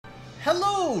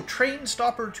Hello, Train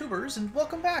Stopper Tubers, and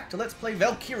welcome back to Let's Play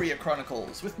Valkyria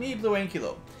Chronicles with me, Blue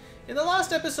Ankylo. In the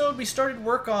last episode, we started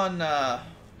work on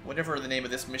whatever the name of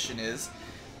this mission is.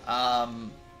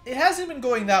 It hasn't been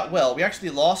going that well. We actually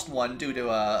lost one due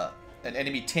to an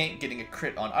enemy tank getting a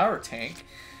crit on our tank,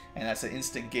 and that's an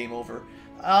instant game over.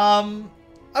 I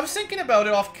was thinking about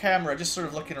it off camera, just sort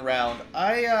of looking around.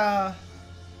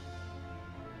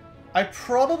 I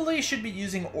probably should be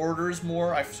using orders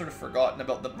more. I've sort of forgotten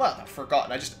about them. Well, not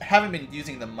forgotten. I just haven't been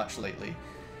using them much lately.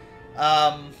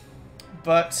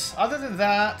 But other than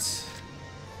that,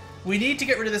 we need to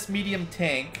get rid of this medium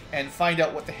tank and find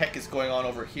out what the heck is going on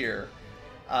over here.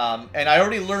 And I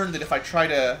already learned that if I try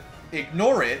to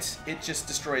ignore it, it just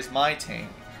destroys my tank.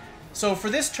 So for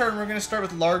this turn, we're going to start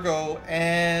with Largo,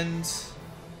 and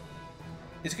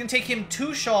it's going to take him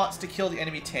 2 shots to kill the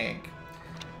enemy tank.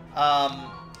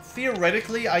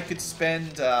 Theoretically, I could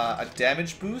spend a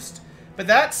damage boost, but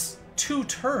that's 2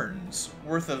 turns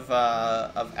worth of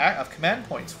command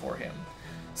points for him.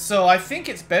 So I think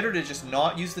it's better to just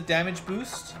not use the damage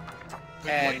boost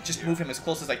and just move him as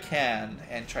close as I can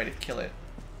and try to kill it.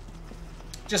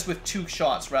 Just with 2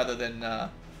 shots rather than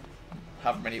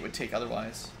however many it would take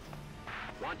otherwise.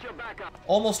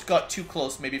 Almost got too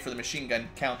close maybe for the machine gun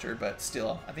counter, but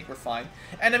still, I think we're fine.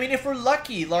 And I mean, if we're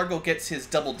lucky, Largo gets his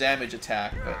double damage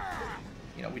attack, but,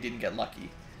 you know, we didn't get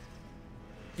lucky.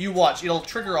 You watch, it'll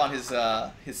trigger on his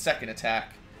second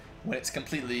attack when it's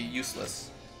completely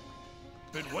useless.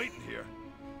 Been waiting here.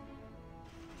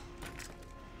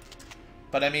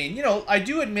 But I mean, you know, I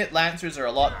do admit Lancers are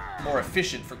a lot more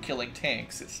efficient for killing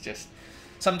tanks. It's just,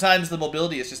 sometimes the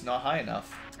mobility is just not high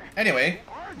enough. Anyway,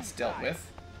 it's dealt with.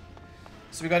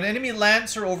 So we got an enemy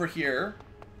Lancer over here.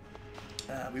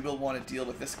 We will want to deal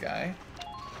with this guy.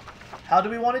 How do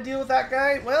we want to deal with that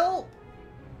guy? Well,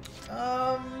 I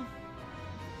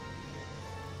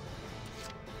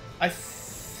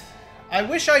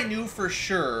wish I knew for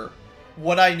sure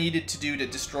what I needed to do to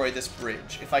destroy this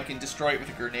bridge. If I can destroy it with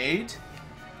a grenade,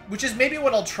 which is maybe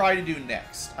what I'll try to do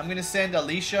next. I'm going to send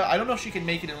Alicia. I don't know if she can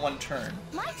make it in 1 turn.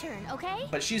 My turn, okay?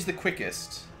 But she's the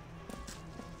quickest.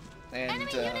 And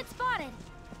enemy unit spotted.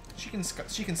 She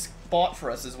can spot for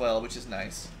us as well, which is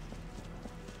nice.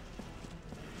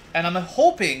 And I'm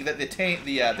hoping that the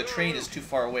train is too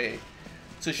far away,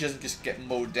 so she doesn't just get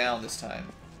mowed down this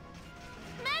time.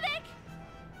 Medic.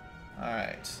 All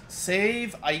right,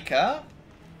 save Aika.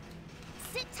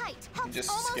 Sit tight. And just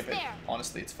almost skip it. there.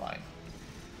 Honestly, it's fine.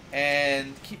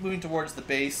 And keep moving towards the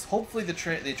base. Hopefully the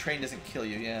train doesn't kill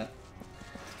you. Yeah.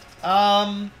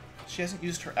 She hasn't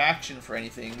used her action for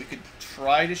anything. We could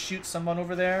try to shoot someone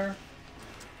over there.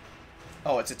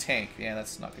 Oh, it's a tank. Yeah,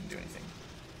 that's not going to do anything.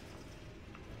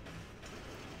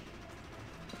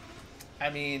 I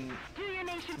mean,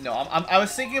 no. I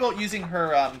was thinking about using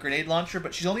her grenade launcher,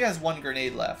 but she only has 1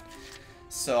 grenade left.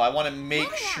 So I want to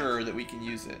make sure that we can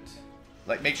use it.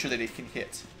 Like, make sure that it can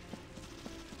hit.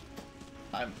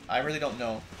 I really don't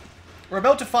know. We're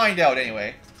about to find out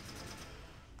anyway.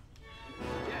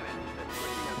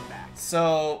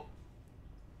 So,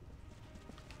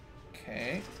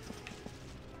 okay.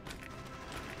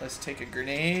 Let's take a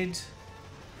grenade.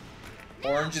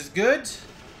 Orange is good.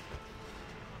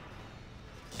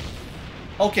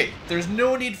 Okay, there's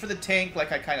no need for the tank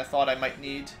like I kind of thought I might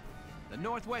need. The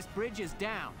northwest bridge is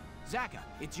down. Zaka,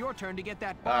 it's your turn to get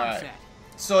that bomb set.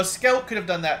 So a scout could have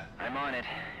done that. I'm on it.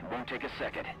 It won't take a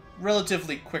second.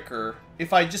 Relatively quicker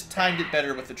if I just timed it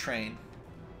better with the train.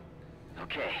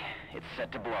 Okay, it's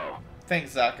set to blow.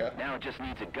 Thanks, Zaka. Now it just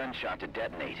needs a gunshot to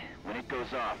detonate. When it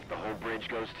goes off, the whole bridge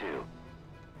goes too.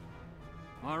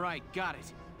 All right, got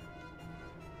it.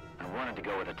 I wanted to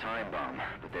go with a time bomb,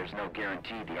 but there's no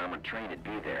guarantee the armored train would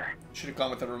be there. Should have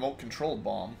gone with a remote-controlled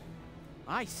bomb.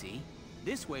 I see.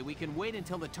 This way we can wait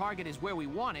until the target is where we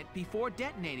want it before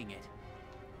detonating it.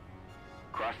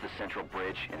 Cross the central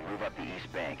bridge and move up the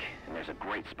east bank, and there's a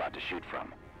great spot to shoot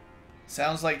from.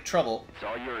 Sounds like trouble. It's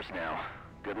all yours now.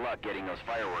 Good luck getting those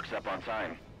fireworks up on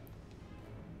time.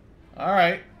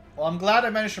 Alright. Well, I'm glad I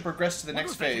managed to progress to the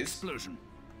next phase. Explosion.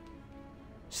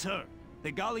 Sir,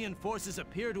 the Gallian forces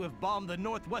appear to have bombed the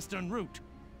northwestern route.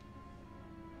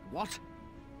 What?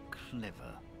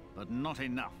 Clever, but not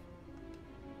enough.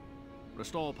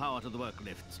 Restore power to the work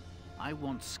lifts. I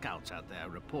want scouts out there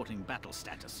reporting battle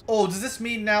status. Oh, does this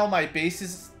mean now my base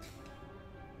is...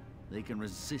 They can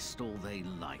resist all they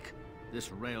like.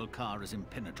 This rail car is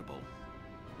impenetrable.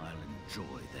 I'll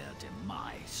enjoy their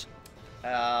demise.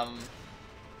 I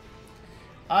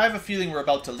have a feeling we're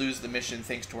about to lose the mission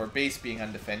thanks to our base being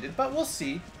undefended, but we'll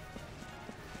see.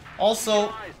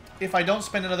 Also, if I don't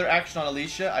spend another action on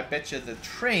Alicia, I bet you the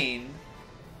train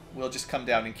we'll just come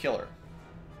down and kill her.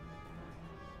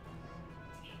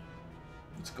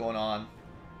 What's going on?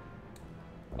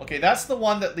 Okay, that's the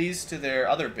one that leads to their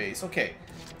other base. Okay,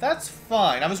 that's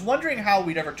fine. I was wondering how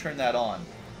we'd ever turn that on.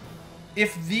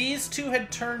 If these two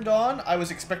had turned on, I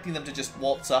was expecting them to just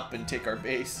waltz up and take our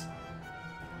base.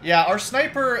 Yeah, our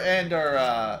sniper and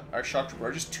our shock trooper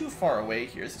are just too far away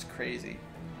here. This is crazy.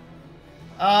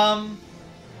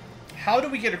 How do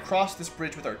we get across this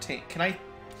bridge with our tank? Can I...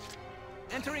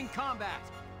 Entering combat.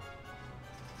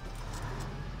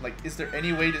 Like, is there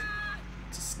any way to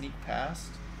sneak past?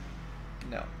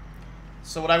 No.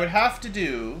 So what I would have to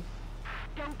do...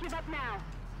 Don't give up now.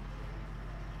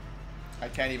 I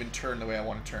can't even turn the way I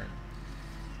want to turn.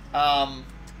 I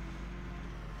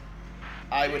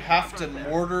would have to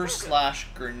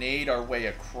mortar/grenade our way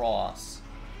across.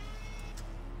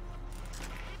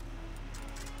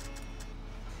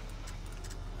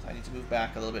 I need to move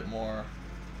back a little bit more.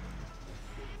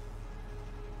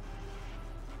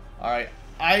 Alright,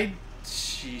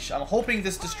 sheesh, I'm hoping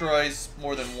this destroys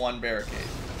more than one barricade.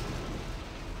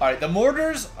 Alright, the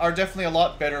mortars are definitely a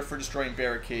lot better for destroying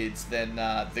barricades than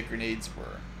the grenades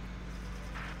were.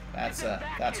 That's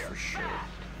for sure.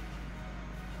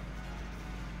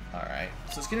 Alright,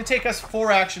 so it's going to take us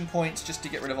 4 action points just to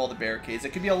get rid of all the barricades.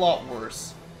 It could be a lot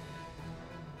worse.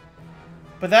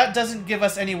 But that doesn't give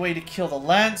us any way to kill the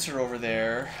Lancer over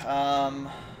there.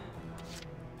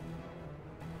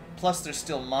 Plus, there's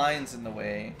still mines in the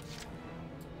way.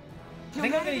 I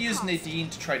think I'm going to use Nadine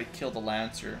to try to kill the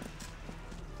Lancer.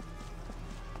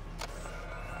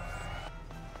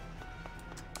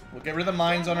 We'll get rid of the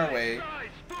mines on our way.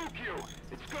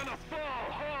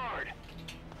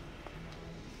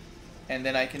 And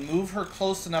then I can move her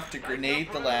close enough to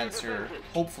grenade the Lancer,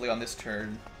 hopefully on this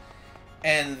turn,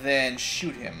 and then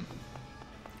shoot him.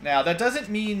 Now, that doesn't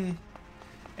mean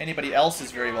anybody else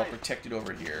is very well protected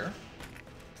over here.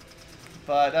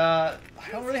 But, I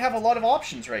don't really have a lot of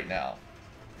options right now.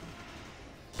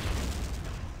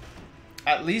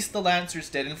 At least the Lancer's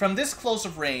dead, and from this close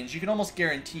of range, you can almost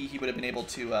guarantee he would have been able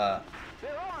to, I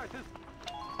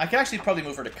can actually probably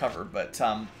move her to cover, but,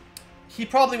 he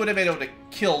probably would have been able to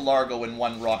kill Largo in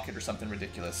one rocket or something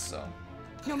ridiculous, so...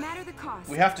 No matter the cost.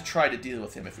 We have to try to deal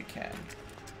with him if we can.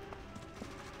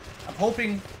 I'm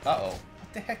hoping... Uh-oh.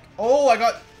 What the heck? Oh, I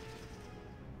got...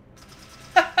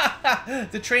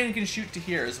 The train can shoot to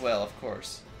here as well, of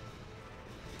course.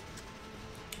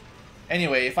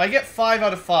 Anyway, if I get 5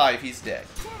 out of 5, he's dead.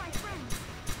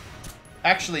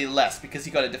 Actually, less, because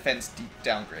he got a defense deep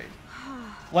downgrade.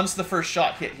 Once the first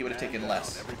shot hit, he would have taken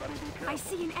less. I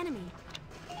see an enemy.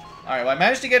 Alright, well, I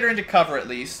managed to get her into cover at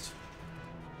least.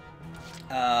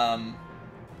 The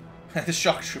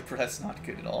shock trooper, that's not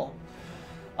good at all.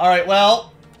 Alright,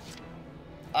 well,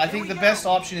 I think the best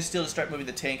option is still to start moving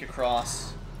the tank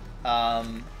across.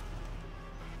 I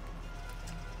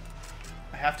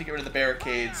have to get rid of the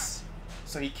barricades,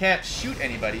 so he can't shoot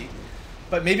anybody.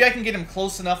 But maybe I can get him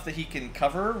close enough that he can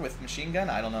cover with machine gun?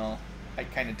 I don't know. I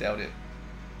kind of doubt it.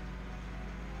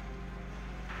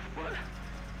 What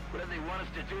do they want us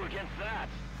to do against that?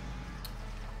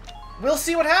 We'll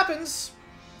see what happens.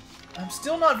 I'm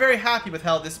still not very happy with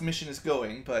how this mission is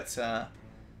going, but,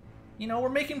 you know, we're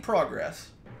making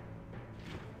progress.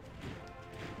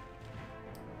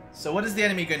 So what is the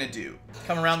enemy going to do?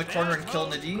 Come around the corner and kill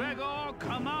Nadine? Gregor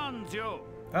commands you.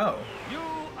 Oh. You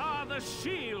are the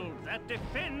shield that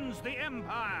defends the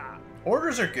Empire.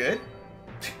 Orders are good.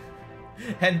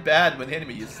 And bad when the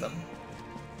enemy uses them.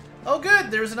 Oh good,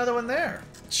 there's another one there.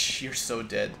 You're so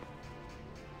dead.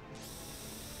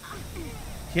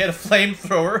 He had a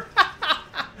flamethrower.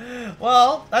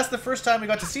 Well, that's the first time we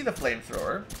got to see the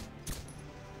flamethrower.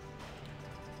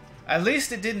 At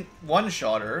least it didn't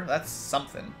one-shot her. That's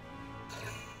something.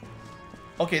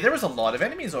 Okay, there was a lot of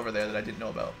enemies over there that I didn't know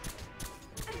about.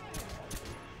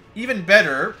 Even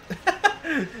better,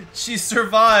 she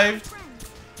survived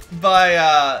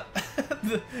by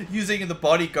using the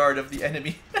bodyguard of the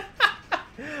enemy.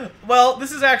 Well,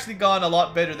 this has actually gone a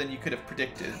lot better than you could have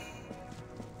predicted.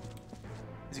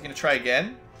 Is he going to try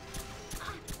again?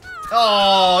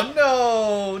 Oh,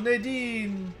 no!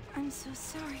 Nadine! I'm so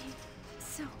sorry.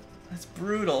 That's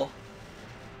brutal.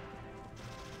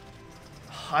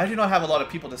 I do not have a lot of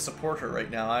people to support her right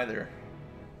now either.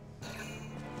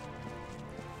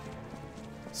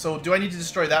 So, do I need to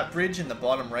destroy that bridge in the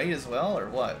bottom right as well, or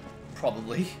what?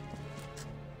 Probably.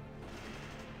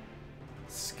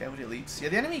 Scout elites. Yeah,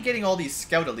 the enemy getting all these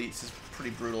scout elites is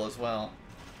pretty brutal as well.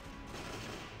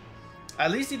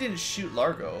 At least he didn't shoot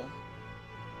Largo.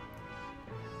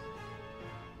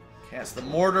 Okay, that's the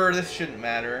mortar. This shouldn't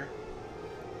matter.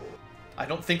 I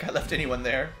don't think I left anyone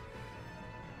there.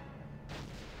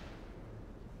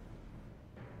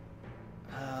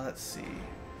 let's see.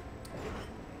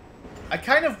 I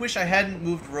kind of wish I hadn't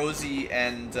moved Rosie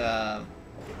and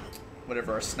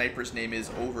whatever our sniper's name is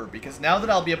over, because now that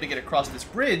I'll be able to get across this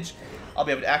bridge, I'll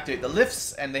be able to activate the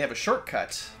lifts, and they have a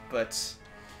shortcut, but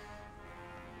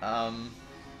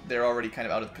they're already kind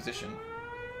of out of position.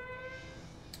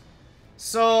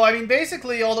 So, I mean,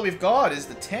 basically all that we've got is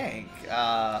the tank.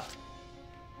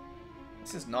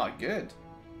 This is not good.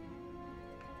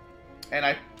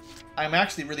 And I'm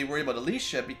actually really worried about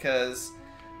Alicia because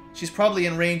she's probably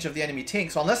in range of the enemy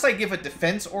tank. So unless I give a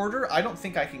defense order, I don't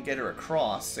think I can get her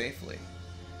across safely.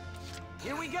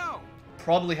 Here we go.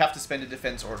 Probably have to spend a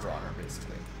defense order on her,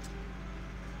 basically.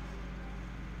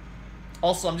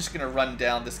 Also, I'm just going to run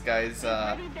down this guy's...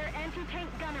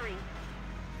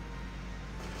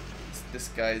 This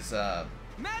guy's...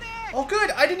 Oh,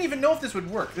 good! I didn't even know if this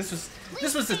would work. This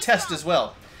was the test as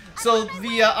well. So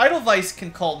the Edelweiss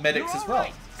can call medics as well.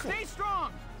 Cool. Stay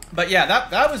strong. But yeah,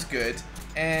 that was good,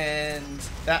 and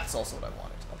that's also what I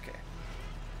wanted. Okay.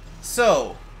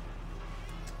 So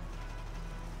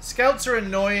scouts are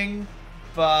annoying,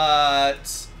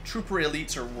 but trooper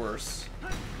elites are worse.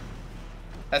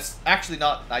 That's actually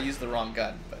not. I used the wrong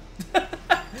gun, but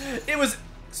it was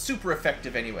super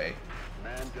effective anyway.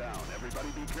 Man down, everybody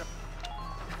be careful.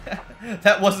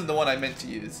 That wasn't the one I meant to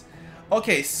use.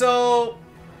 Okay, so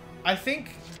I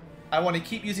think I want to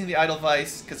keep using the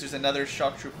Edelweiss because there's another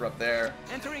shock trooper up there.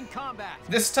 Entering combat.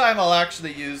 This time I'll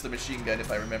actually use the machine gun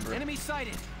if I remember. Enemy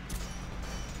sighted.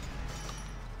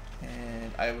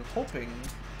 And I'm hoping...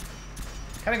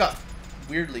 Kind of got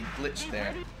weirdly glitched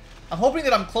there. I'm hoping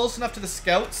that I'm close enough to the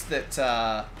scouts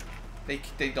that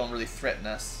they don't really threaten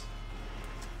us.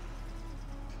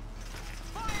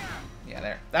 Yeah,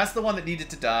 there. That's the one that needed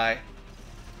to die.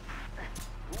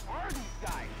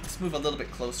 Let's move a little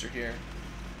bit closer here.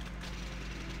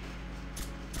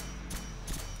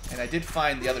 And I did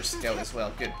find the other scout as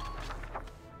well. Good.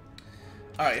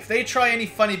 Alright, if they try any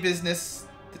funny business,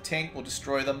 the tank will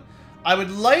destroy them. I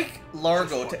would like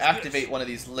Largo to activate one of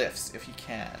these lifts, if he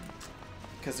can.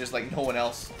 Because there's like no one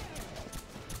else.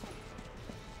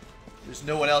 There's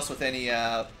no one else with any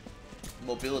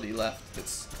mobility left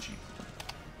that's cheap.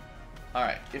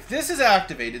 Alright, if this is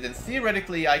activated, then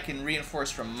theoretically I can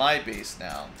reinforce from my base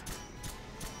now.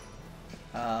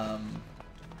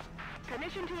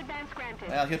 Permission to advance granted.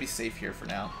 Well, he'll be safe here for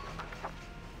now.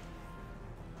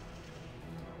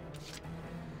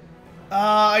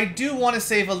 I do want to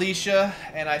save Alicia,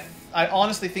 and I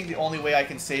honestly think the only way I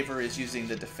can save her is using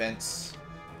the defense.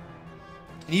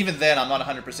 And even then, I'm not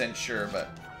 100% sure,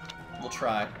 but we'll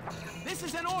try. This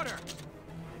is an order.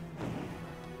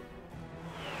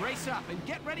 Brace up and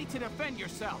get ready to defend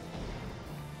yourself.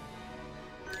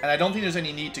 And I don't think there's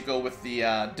any need to go with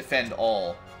the defend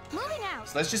all. Moving out.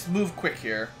 So let's just move quick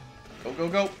here. Go, go,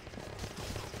 go.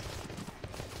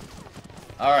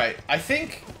 Alright, I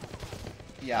think...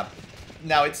 Yeah.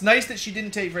 Now, it's nice that she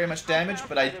didn't take very much damage,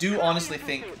 but I do honestly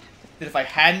think that if I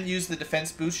hadn't used the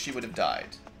defense boost, she would have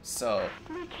died. So,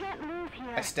 We can't move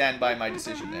here. I stand by my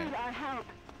decision there. Need our help.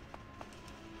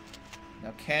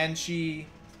 Now, can she...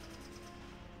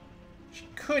 She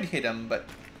could hit him, but...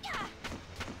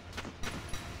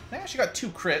 Yeah, she got 2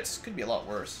 crits. Could be a lot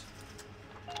worse.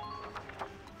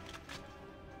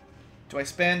 Do I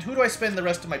spend... Who do I spend the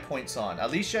rest of my points on?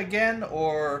 Alicia again,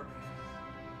 or...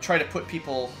 Try to put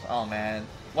people... Oh, man.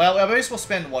 Well, I might as well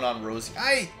spend one on Rosie.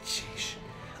 Sheesh.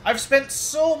 I've spent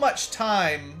so much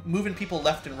time moving people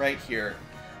left and right here.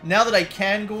 Now that I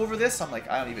can go over this, I'm like,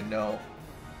 I don't even know.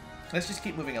 Let's just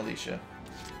keep moving Alicia.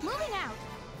 Moving out.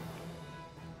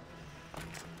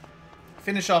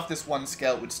 Finish off this one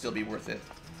scout would still be worth it.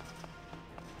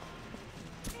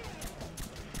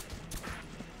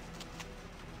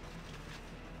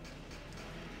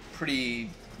 Pretty,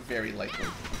 very likely.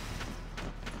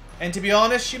 And to be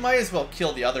honest, she might as well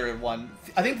kill the other one.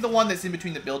 I think the one that's in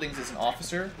between the buildings is an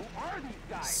officer.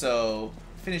 So,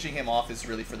 finishing him off is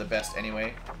really for the best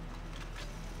anyway.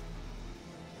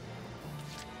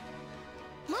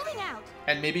 Moving out.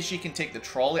 And maybe she can take the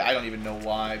trolley. I don't even know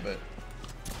why, but...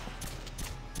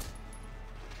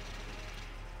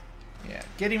 Yeah,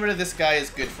 getting rid of this guy is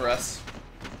good for us.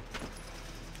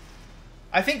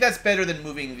 I think that's better than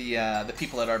moving the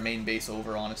people at our main base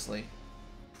over, honestly.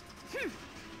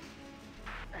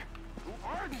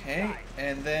 Okay,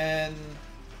 and then...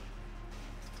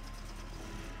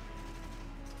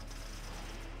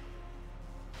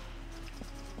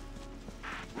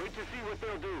 Wait to see what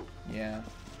they'll do. Yeah.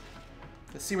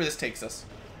 Let's see where this takes us.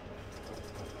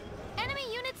 Enemy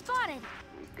unit spotted.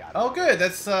 Oh, good.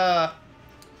 That's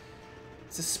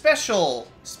it's a special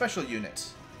unit.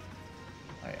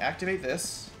 All right, activate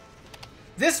this.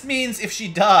 This means if she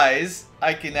dies,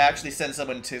 I can actually send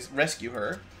someone to rescue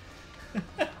her.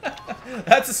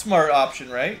 That's a smart option,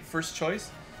 right? First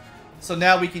choice. So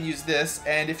now we can use this,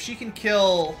 and if she can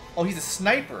kill... Oh, he's a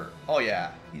sniper. Oh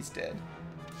yeah, he's dead.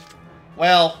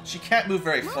 Well, she can't move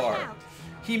very far.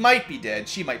 He might be dead.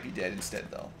 She might be dead instead,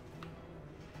 though.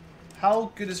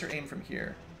 How good is her aim from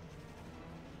here?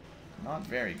 Not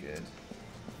very good.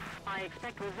 I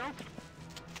expect results.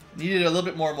 Needed a little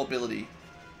bit more mobility.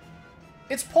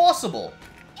 It's possible.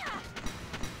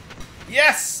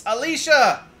 Yes,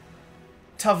 Alicia.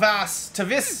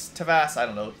 Tavis, I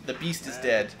don't know. The beast is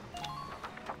dead.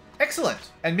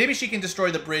 Excellent. And maybe she can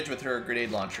destroy the bridge with her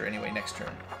grenade launcher anyway next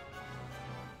turn.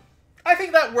 I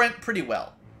think that went pretty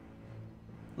well.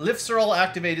 Lifts are all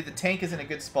activated. The tank is in a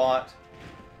good spot.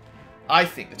 I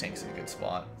think the tank's in a good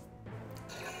spot.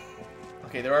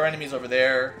 Okay, there are enemies over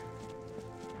there.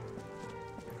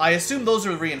 I assume those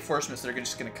are reinforcements that are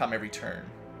just going to come every turn.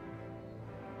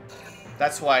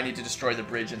 That's why I need to destroy the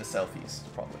bridge in the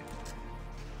southeast, probably.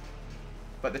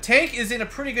 But the tank is in a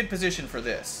pretty good position for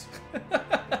this.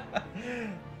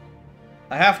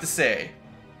 I have to say.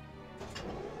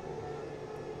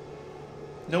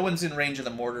 No one's in range of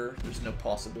the mortar. There's no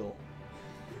possible.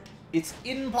 It's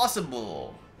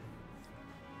impossible.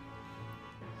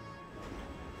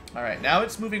 Alright, now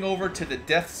it's moving over to the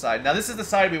death side. Now this is the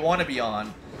side we want to be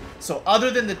on. So other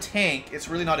than the tank, it's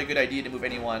really not a good idea to move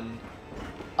anyone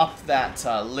up that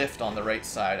lift on the right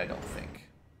side, I don't think.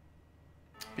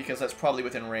 Because that's probably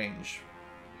within range.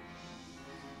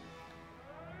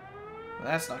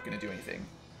 That's not going to do anything.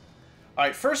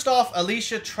 Alright, first off,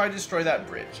 Alicia, try to destroy that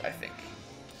bridge, I think.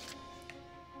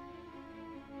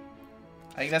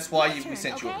 I think that's why we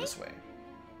sent you over this way.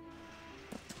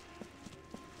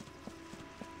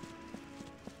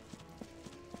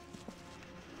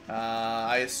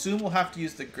 I assume we'll have to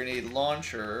use the grenade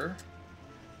launcher.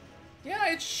 Yeah,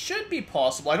 it should be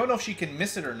possible. I don't know if she can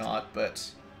miss it or not,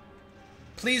 but...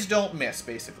 Please don't miss,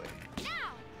 basically.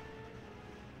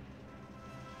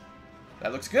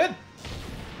 That looks good.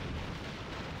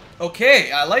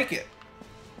 Okay, I like it.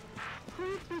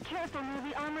 Please be careful near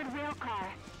the armored rail car.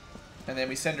 And then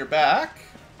we send her back.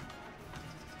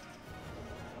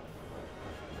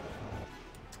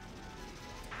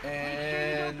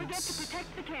 And... Don't forget to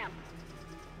protect the camp.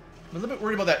 I'm a little bit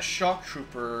worried about that shock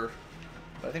trooper,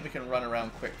 but I think we can run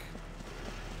around quick.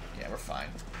 Yeah, we're fine.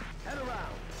 Head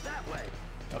around. That way.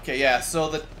 Okay, yeah, so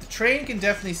the train can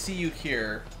definitely see you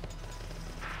here.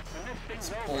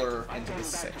 Let's pull her into this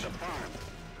section.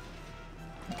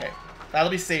 Okay,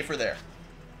 that'll be safer there.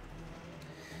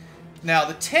 Now,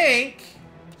 the tank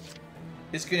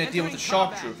is going to deal with the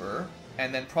shock trooper,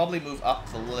 and then probably move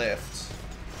up the lift.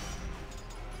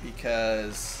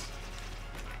 Because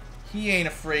he ain't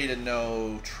afraid of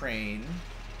no train.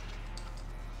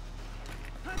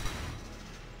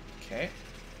 Okay.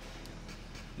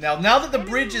 Now that the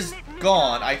bridge is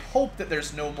gone, I hope that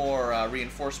there's no more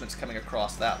reinforcements coming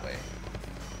across that way.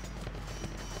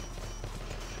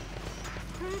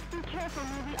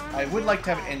 I would like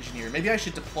to have an engineer. Maybe I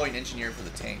should deploy an engineer for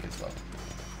the tank as well.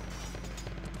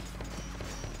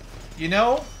 You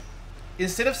know,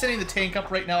 instead of sending the tank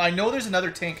up right now, I know there's another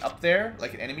tank up there,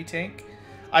 like an enemy tank.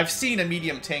 I've seen a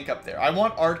medium tank up there. I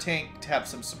want our tank to have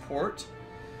some support.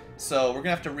 So we're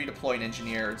going to have to redeploy an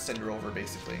engineer and send her over,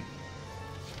 basically.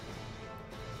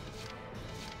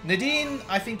 Nadine,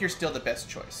 I think you're still the best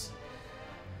choice.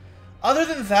 Other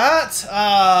than that,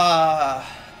 I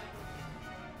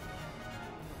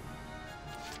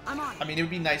mean, it would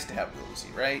be nice to have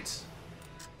Rosie, right?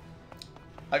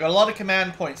 I got a lot of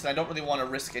command points, and I don't really want to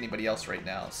risk anybody else right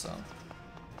now, so...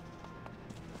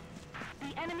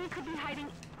 The enemy could be hiding.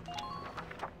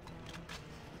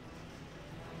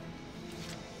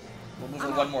 We'll move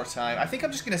her one more time. I think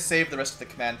I'm just going to save the rest of the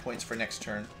command points for next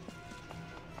turn.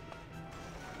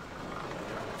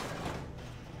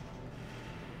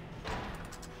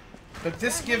 But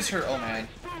this gives her... Oh, man.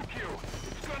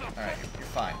 Alright, you're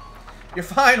fine. You're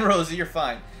fine, Rosie, you're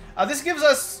fine. This gives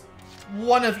us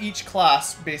one of each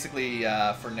class, basically,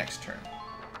 for next turn.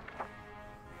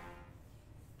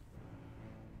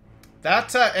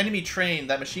 That enemy train,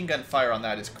 that machine gun fire on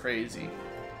that is crazy.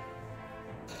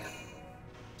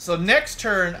 So next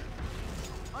turn...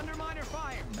 Underminer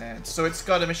fire. Man, so it's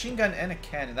got a machine gun and a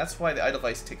cannon. That's why the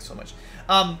Edelweiss takes so much.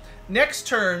 Next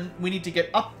turn, we need to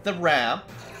get up the ramp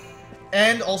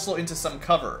and also into some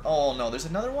cover. Oh no, there's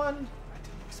another one? I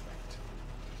didn't expect.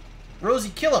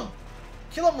 Rosie, kill him!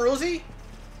 Kill him, Rosie!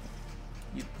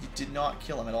 You did not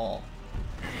kill him at all.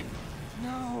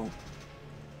 No.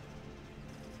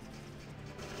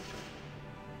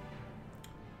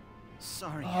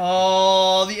 Sorry.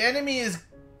 Oh, the enemy is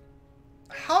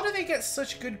How do they get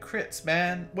such good crits,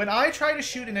 man? When I try to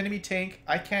shoot an enemy tank,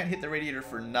 I can't hit the radiator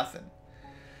for nothing.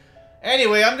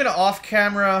 Anyway, I'm gonna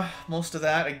off-camera most of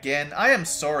that again. I am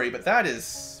sorry, but that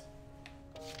is...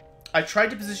 I tried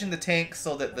to position the tank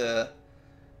so that the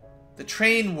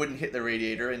train wouldn't hit the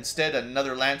radiator. Instead,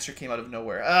 another Lancer came out of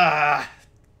nowhere. Ah!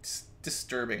 It's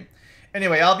disturbing.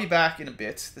 Anyway, I'll be back in a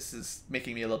bit. This is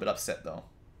making me a little bit upset, though.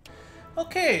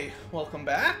 Okay, welcome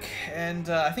back. And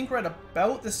I think we're at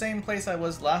about the same place I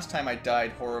was last time I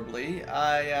died horribly.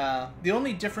 The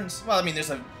only difference... Well, I mean, there's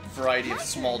a variety of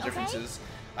small differences.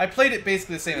 I played it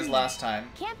basically the same as last time.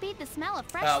 Can't beat the smell of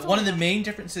fresh One of the main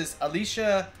differences,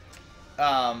 Alicia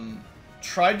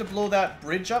tried to blow that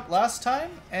bridge up last time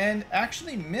and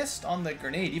actually missed on the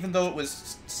grenade, even though it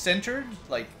was centered.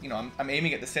 Like, you know, I'm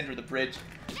aiming at the center of the bridge.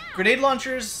 Grenade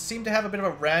launchers seem to have a bit of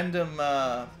a random,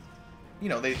 you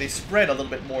know, they spread a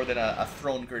little bit more than a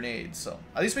thrown grenade. So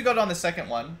at least we got it on the second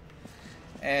one.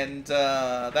 And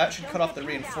that should cut off the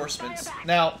reinforcements.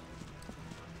 Now,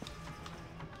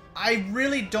 I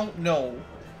really don't know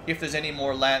if there's any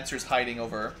more Lancers hiding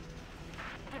over.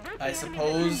 I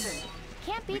suppose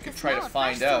we could try to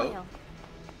find out.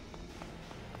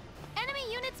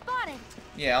 Enemy unit spotted.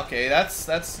 Yeah, okay,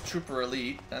 that's Trooper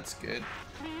Elite. That's good.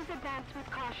 Please advance with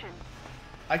caution.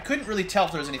 I couldn't really tell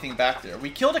if there was anything back there. We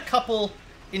killed a couple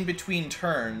in between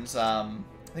turns. I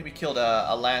think we killed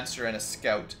a Lancer and a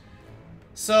Scout.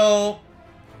 So,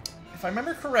 if I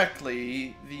remember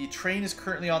correctly, the train is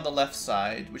currently on the left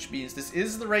side, which means this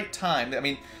is the right time. I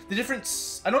mean, the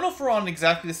difference... I don't know if we're on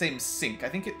exactly the same sync. I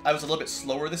think I was a little bit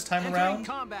slower this time around.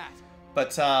 Combat.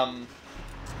 But, I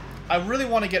really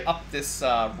want to get up this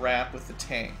ramp with the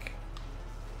tank.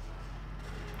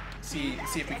 See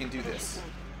if we can do this.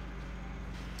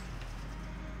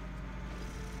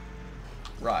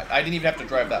 Right. I didn't even have to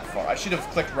drive that far. I should have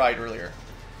clicked right earlier.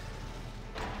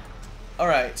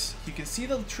 Alright. You can see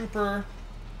the trooper.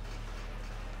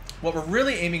 What we're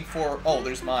really aiming for... Oh,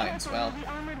 there's mines. Well.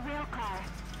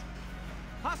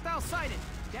 Hostile sighted.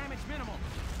 Damage minimal.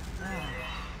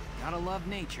 Gotta love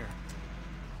nature.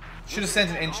 Should have sent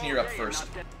an engineer up first,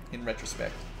 in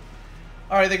retrospect.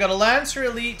 Alright, they got a Lancer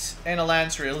Elite and a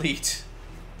Lancer Elite.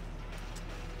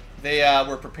 They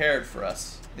were prepared for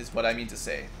us, is what I mean to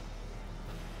say.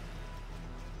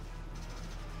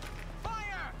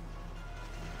 Fire!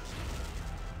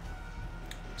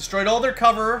 Destroyed all their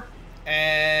cover,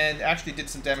 and actually did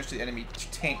some damage to the enemy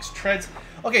tank's treads.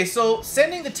 Okay, so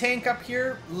sending the tank up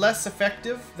here, less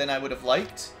effective than I would have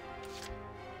liked.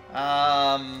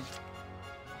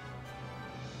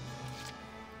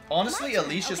 Honestly,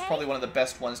 Alicia's probably one of the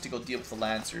best ones to go deal with the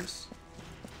Lancers.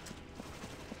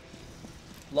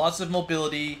 Lots of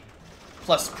mobility,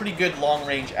 plus pretty good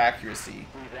long-range accuracy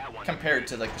compared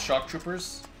to like the shock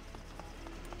troopers.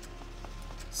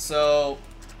 So,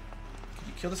 can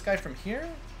you kill this guy from here?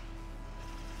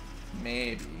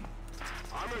 Maybe.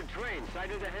 Armored train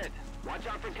sighted ahead. Watch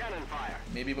out for cannon fire.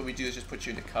 Maybe what we do is just put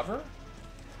you into cover.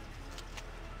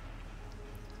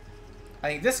 I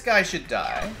think this guy should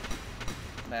die.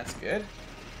 That's good.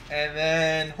 And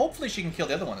then hopefully she can kill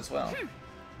the other one as well.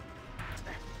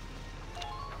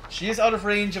 She is out of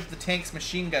range of the tank's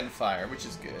machine gun fire, which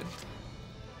is good.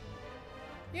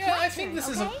 Yeah, I think this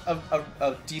is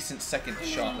a decent second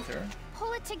shot with her.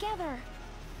 Pull it together.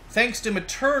 Thanks to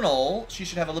Maternal, she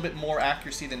should have a little bit more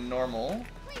accuracy than normal.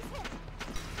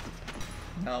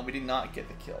 No, we did not get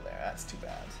the kill there. That's too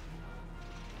bad.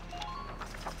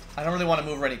 I don't really want to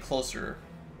move her any closer.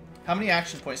 How many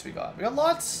action points we got? We got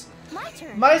lots. My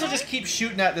turn. Might as well just keep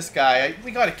shooting at this guy. We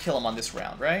gotta kill him on this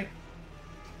round, right?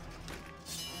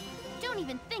 Don't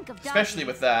even think of dodging. Especially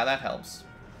with that. That helps.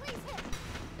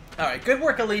 Alright, good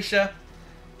work, Alicia.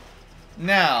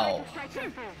 Now,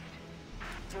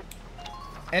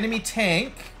 enemy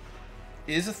tank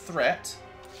is a threat.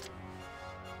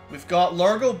 We've got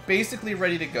Largo basically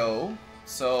ready to go.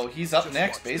 So he's up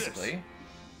next, basically.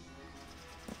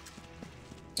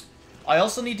 I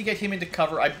also need to get him into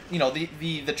cover. You know,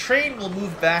 the train will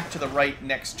move back to the right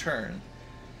next turn.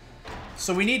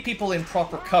 So we need people in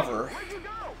proper cover.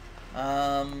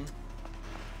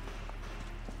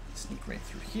 Sneak right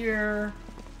through here.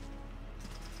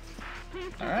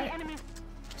 Alright.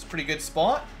 It's a pretty good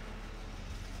spot.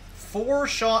 4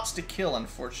 shots to kill,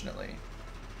 unfortunately.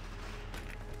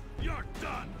 You're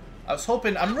done. I was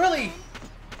hoping... I'm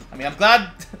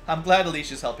glad I'm glad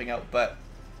Alicia's helping out, but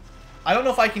I don't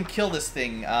know if I can kill this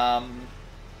thing.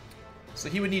 So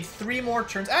he would need 3 more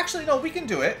turns. Actually, no, we can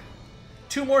do it.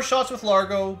 2 more shots with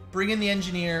Largo, bring in the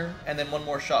engineer, and then 1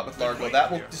 more shot with Largo.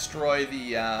 That will destroy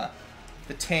the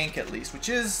tank at least, which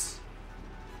is...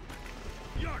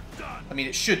 You're done. I mean,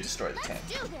 it should destroy the tank.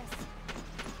 Let's do this.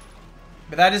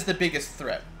 But that is the biggest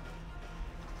threat.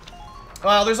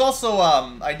 Well, there's also,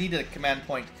 I need a command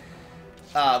point.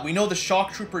 We know the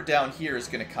shock trooper down here is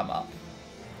going to come up.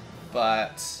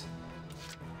 But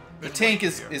the tank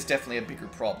is definitely a bigger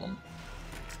problem.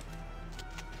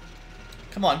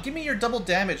 Come on, give me your double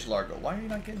damage, Largo. Why are you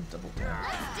not getting double damage?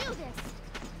 Let's do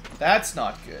this. That's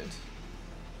not good.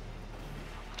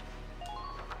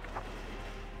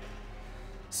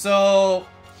 So,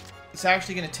 it's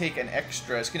actually going to take an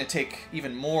extra, it's going to take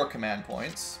even more command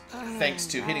points, thanks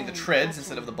to hitting the treads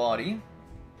instead of the body.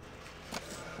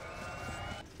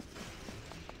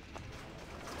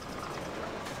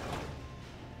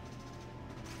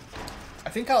 I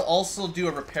think I'll also do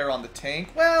a repair on the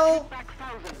tank. Well,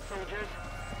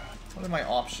 what are my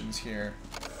options here?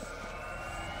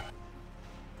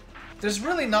 There's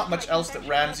really not much else that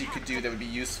Ramsey could do that would be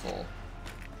useful.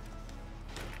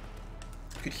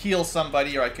 Could heal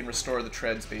somebody, or I can restore the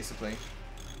treads, basically.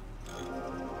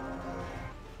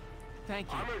 Thank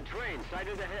you.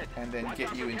 And then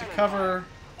get you into cover.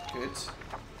 Good.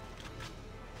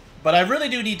 But I really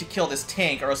do need to kill this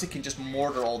tank, or else it can just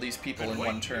mortar all these people in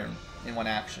one turn, in one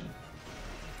action.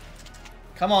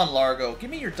 Come on, Largo. Give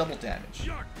me your double damage.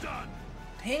 You're done.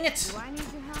 Dang it! Do I need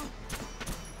your help?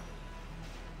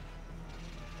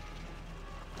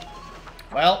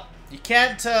 Well, you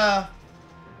can't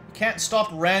stop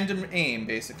random aim,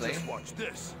 basically. Just watch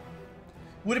this.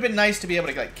 Would have been nice to be able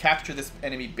to like capture this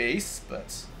enemy base,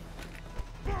 but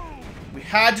we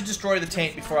had to destroy the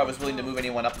tank before I was willing to move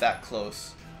anyone up that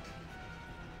close.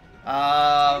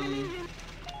 I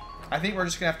think we're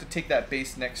just gonna have to take that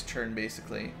base next turn,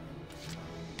 basically.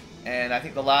 And I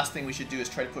think the last thing we should do is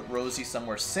try to put Rosie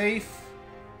somewhere safe.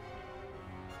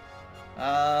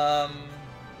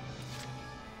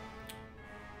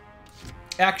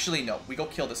 Actually, no. We go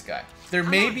kill this guy. There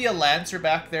may be a Lancer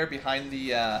back there behind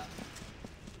the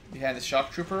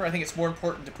shock trooper. I think it's more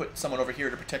important to put someone over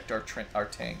here to protect our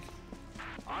tank.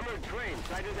 Armored train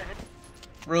sighted ahead.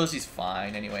 Rosie's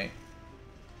fine, anyway.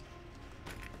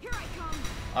 Here I come.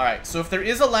 Alright, so if there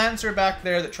is a Lancer back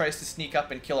there that tries to sneak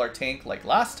up and kill our tank like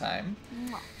last time,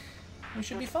 we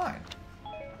should be fine.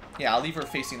 Yeah, I'll leave her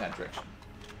facing that direction.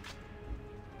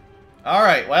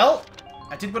 Alright, well,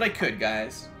 I did what I could,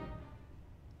 guys.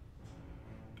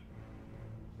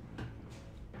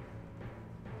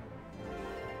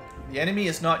 The enemy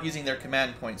is not using their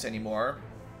command points anymore.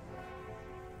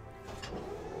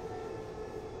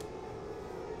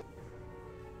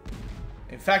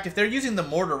 In fact, if they're using the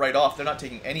mortar right off, they're not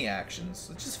taking any actions,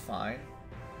 which is fine.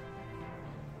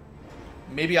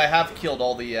 Maybe I have killed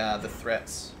all the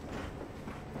threats.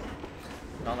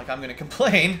 Not like I'm going to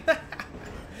complain.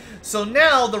 So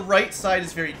now the right side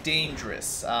is very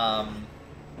dangerous.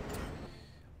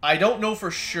 I don't know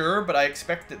for sure, but I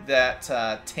expect that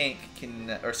tank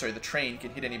can, or sorry, the train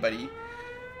can hit anybody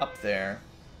up there.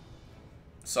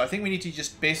 So I think we need to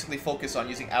just basically focus on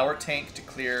using our tank to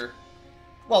clear.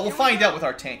 Well, we'll find out with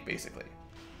our tank, basically.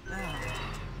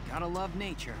 Gotta love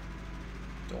nature.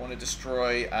 Don't want to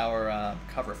destroy our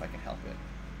cover if I can help it.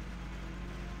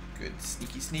 Good,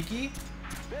 sneaky, sneaky.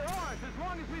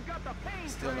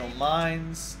 Still no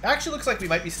mines. Actually, looks like we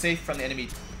might be safe from the enemy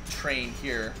train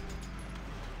here.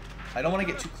 I don't want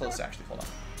to get too close, actually. Hold on.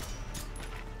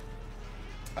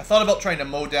 I thought about trying to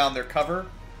mow down their cover.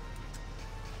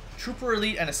 Trooper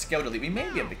elite and a scout elite. We may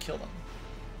be able to kill them.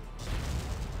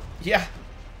 Yeah.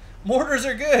 Mortars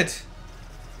are good.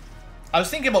 I was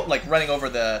thinking about, like, running over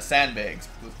the sandbags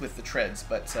with the treads,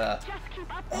 but,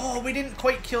 oh, we didn't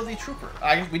quite kill the trooper.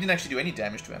 We didn't actually do any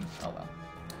damage to him. Oh, well.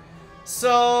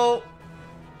 So,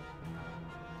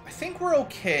 I think we're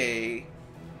okay.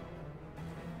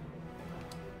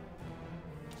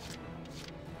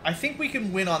 I think we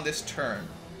can win on this turn.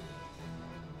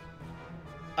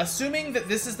 Assuming that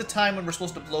this is the time when we're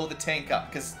supposed to blow the tank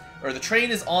up, or the train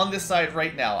is on this side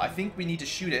right now. I think we need to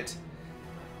shoot it.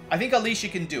 I think Alicia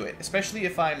can do it, especially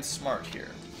if I'm smart here.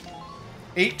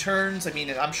 8 turns, I mean,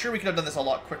 I'm sure we could have done this a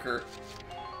lot quicker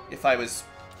if I was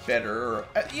better. Or,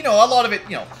 you know, a lot of it,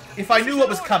 you know, if I knew what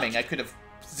was coming, I could have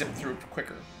zipped through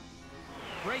quicker.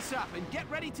 Brace up and get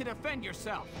ready to defend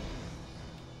yourself.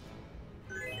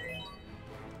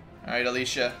 Alright,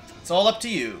 Alicia. It's all up to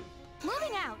you.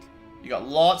 Moving out. You got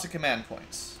lots of command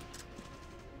points.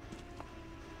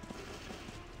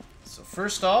 So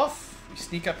first off, we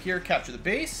sneak up here, capture the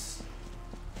base.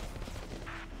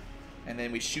 And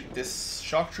then we shoot this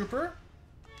shock trooper.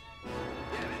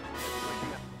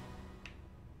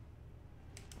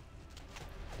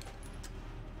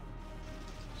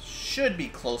 Should be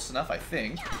close enough, I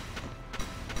think.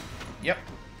 Yep.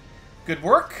 Good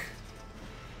work.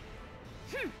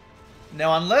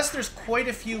 Now, unless there's quite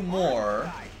a few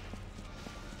more,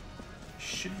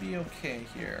 should be okay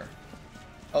here.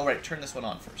 Oh, right, turn this one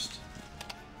on first.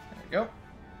 There we go.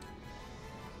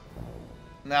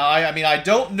 Now, I mean, I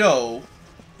don't know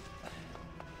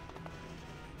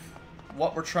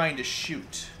what we're trying to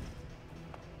shoot.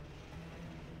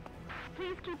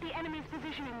 Please keep the enemy's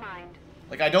position in mind.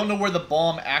 Like, I don't know where the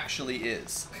bomb actually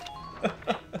is.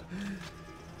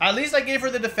 At least I gave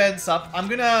her the defense up. I'm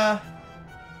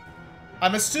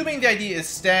assuming the idea is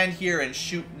stand here and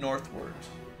shoot northward.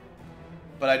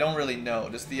 But I don't really know.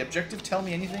 Does the objective tell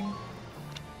me anything?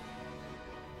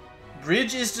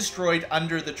 Bridge is destroyed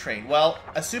under the train. Well,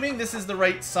 assuming this is the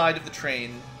right side of the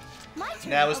train,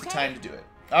 now is the time to do it.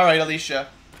 Alright, Alicia.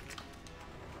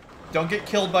 Don't get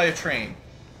killed by a train.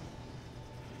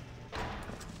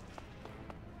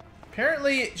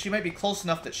 Apparently, she might be close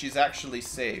enough that she's actually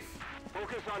safe.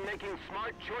 Focus on making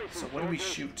smart choices. So what do we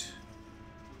shoot?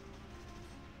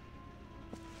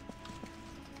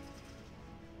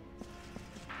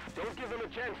 Don't give them a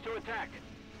chance to attack.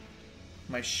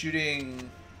 Am I shooting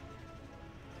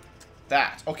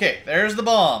that? Okay, there's the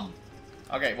bomb.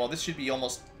 Okay, well, this should be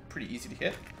almost pretty easy to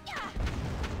hit.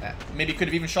 Maybe could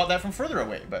have even shot that from further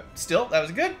away, but still, that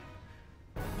was good.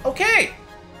 Okay,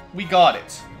 we got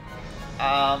it.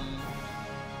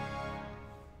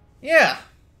 Yeah.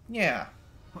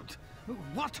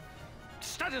 What?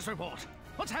 Status report.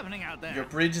 What's happening out there? Your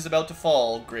bridge is about to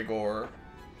fall, Gregor.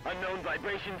 Unknown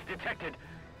vibrations detected.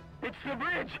 It's the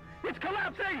bridge. It's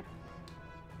collapsing.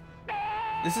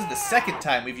 This is the second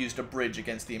time we've used a bridge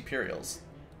against the Imperials.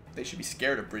 They should be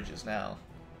scared of bridges now.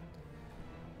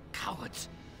 Cowards.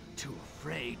 Too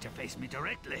afraid to face me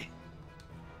directly.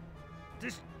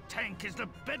 This tank is the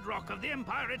bedrock of the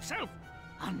Empire itself.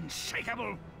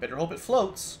 Unshakable. Better hope it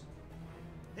floats.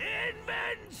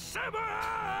 Invincible!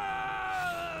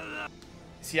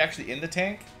 Is he actually in the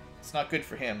tank? It's not good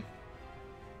for him.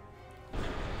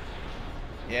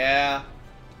 Yeah.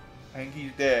 I think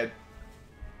he's dead.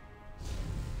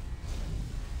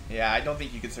 Yeah, I don't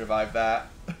think you can survive that.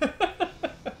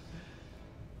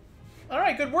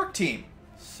 Alright, good work, team.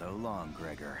 So long,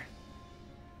 Gregor.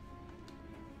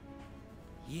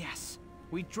 Yes,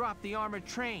 we dropped the armored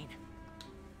train.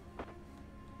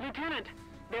 Lieutenant,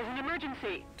 there's an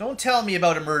emergency. Don't tell me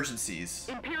about emergencies.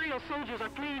 Imperial soldiers are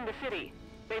fleeing the city.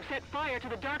 They've set fire to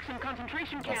the Darkson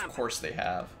concentration camp. Of course they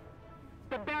have.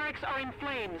 The barracks are in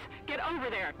flames. Get over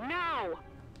there, now!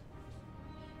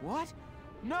 What?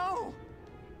 No!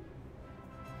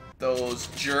 Those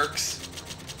jerks.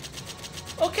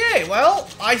 Okay, well,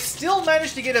 I still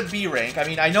managed to get a B rank. I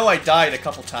mean, I know I died a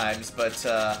couple times, but,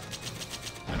 I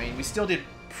mean, we still did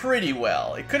pretty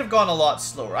well. It could have gone a lot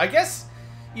slower. I guess,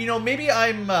 you know, maybe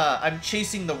I'm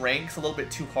chasing the ranks a little bit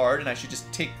too hard, and I should just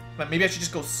maybe I should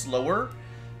just go slower.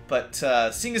 But,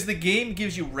 seeing as the game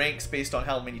gives you ranks based on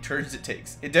how many turns it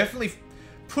takes, it definitely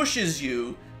pushes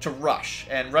you to rush,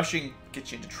 and rushing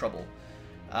gets you into trouble.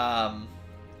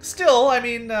 Still, I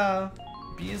mean,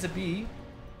 B is a B.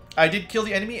 I did kill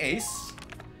the enemy ace,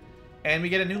 and we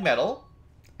get a new medal.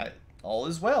 All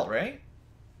is well, right?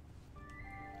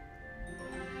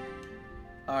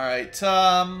 Alright,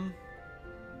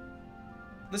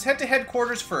 let's head to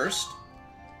headquarters first.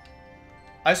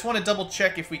 I just want to double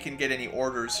check if we can get any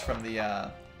orders from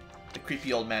the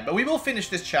creepy old man. But we will finish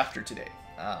this chapter today.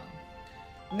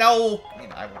 No, you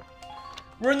know, I won't.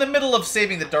 We're in the middle of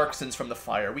saving the Darksons from the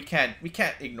fire. We can't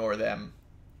ignore them.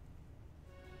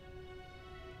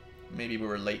 Maybe we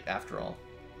were late after all.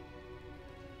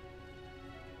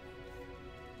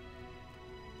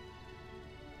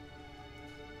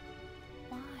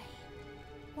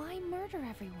 Why murder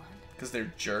everyone? Because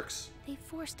they're jerks. They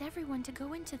forced everyone to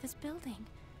go into this building,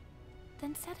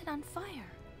 then set it on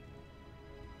fire.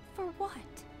 For what?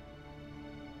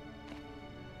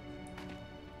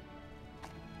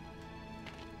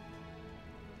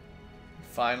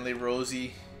 Finally,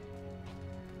 Rosie.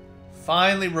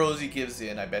 Finally, Rosie gives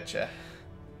in, I betcha.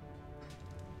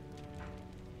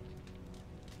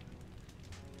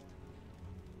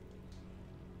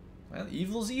 Well,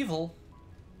 evil's evil.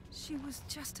 She was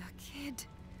just a kid.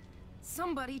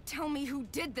 Somebody tell me who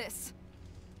did this.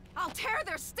 I'll tear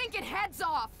their stinking heads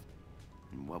off!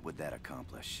 And what would that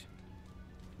accomplish?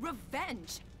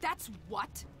 Revenge, that's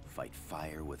what? Fight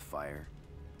fire with fire?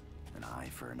 An eye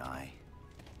for an eye?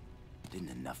 Didn't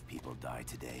enough people die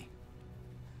today?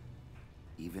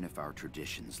 Even if our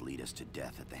traditions lead us to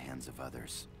death at the hands of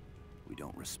others, we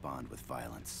don't respond with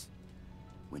violence.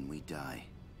 When we die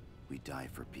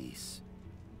for peace.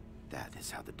 That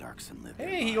is how the Darkson live their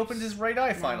Hey, he lives. opened his right eye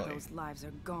Now finally. those lives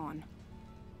are gone.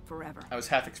 Forever. I was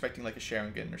half expecting like a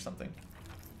Sharingan or something.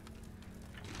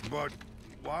 But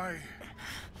why?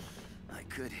 I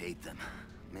could hate them,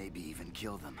 maybe even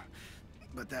kill them,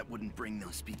 but that wouldn't bring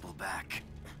those people back.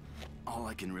 All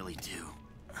I can really do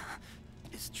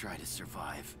is try to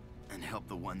survive and help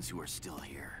the ones who are still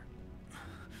here.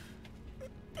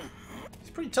 It's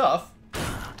pretty tough.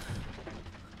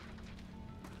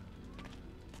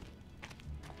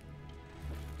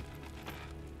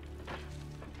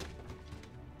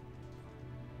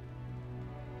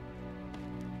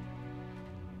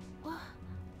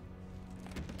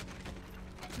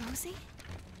 Rosie?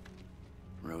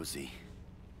 Rosie.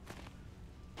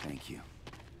 Thank you.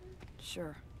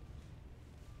 Sure.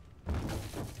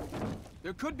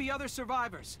 There could be other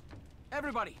survivors.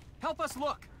 Everybody, help us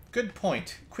look. Good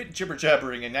point. Quit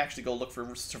jibber-jabbering and actually go look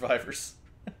for survivors.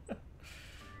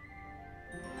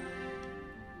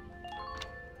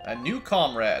 A new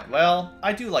comrade. Well,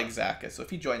 I do like Zaka, so if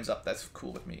he joins up, that's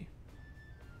cool with me.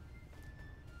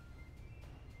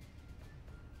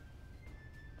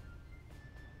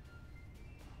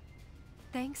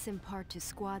 Thanks in part to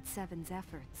Squad 7's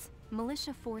efforts,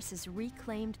 militia forces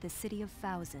reclaimed the city of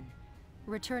Fausen.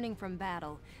 Returning from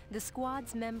battle, the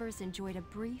Squad's members enjoyed a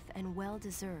brief and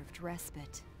well-deserved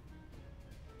respite.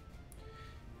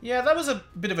 Yeah, that was a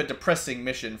bit of a depressing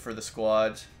mission for the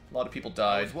Squad. A lot of people I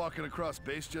died. was walking across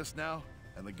base just now,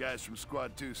 and the guys from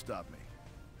Squad 2 stopped me.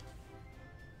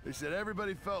 They said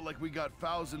everybody felt like we got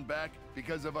Fausen back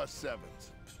because of us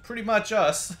Sevens. Pretty much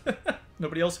us.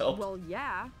 Nobody else helped. Well,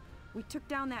 yeah. We took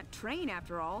down that train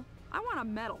after all. I want a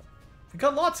medal. We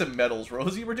got lots of medals,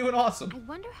 Rosie. We're doing awesome. I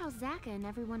wonder how Zaka and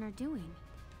everyone are doing.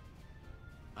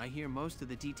 I hear most of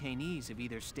the detainees have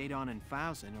either stayed on in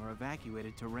Fausen or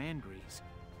evacuated to Randgrees.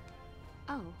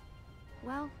 Oh.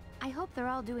 Well, I hope they're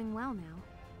all doing well now.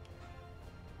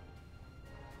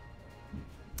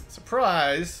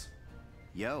 Surprise!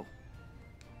 Yo.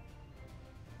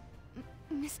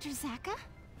 Mr. Zaka?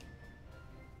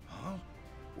 Huh?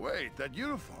 Wait, that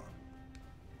uniform.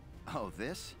 Oh,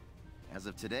 this? As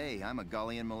of today, I'm a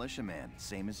Gallian militiaman,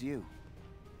 same as you.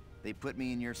 They put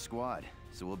me in your squad,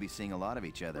 so we'll be seeing a lot of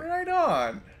each other. Right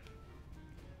on!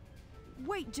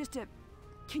 Wait, just a...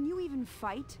 Can you even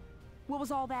fight? What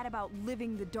was all that about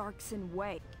living the Darkson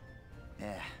way?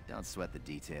 Don't sweat the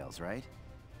details, right?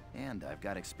 And I've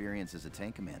got experience as a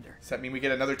tank commander. Does that mean we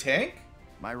get another tank?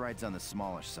 My ride's on the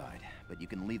smallish side, but you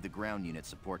can leave the ground unit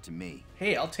support to me.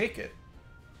 Hey, I'll take it.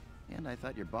 And I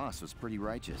thought your boss was pretty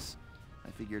righteous. I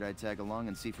figured I'd tag along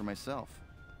and see for myself.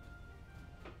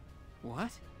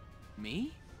 What?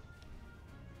 Me?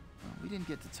 Well, we didn't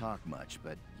get to talk much,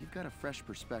 but you've got a fresh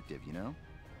perspective, you know?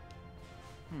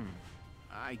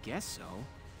 I guess so.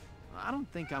 I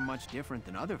don't think I'm much different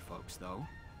than other folks, though.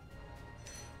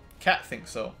 Cat thinks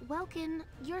so. Welkin,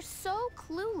 you're so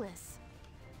clueless.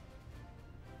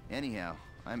 Anyhow,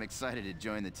 I'm excited to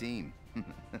join the team.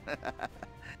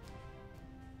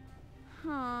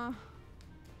 Huh.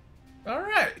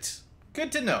 Alright.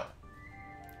 Good to know.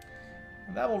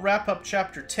 And that will wrap up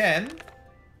Chapter 10.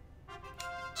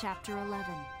 Chapter 11.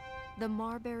 The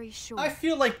Marbury Shore. I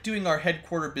feel like doing our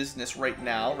headquarter business right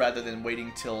now rather than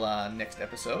waiting till next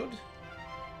episode.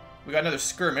 We got another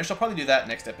skirmish. I'll probably do that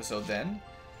next episode then.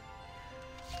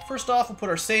 First off, we'll put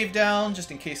our save down just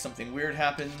in case something weird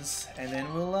happens, and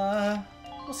then we'll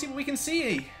see what we can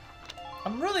see.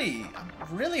 I'm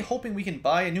really hoping we can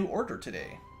buy a new order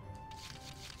today.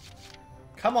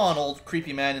 Come on, old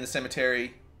creepy man in the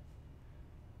cemetery.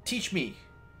 Teach me.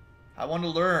 I want to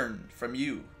learn from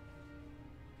you.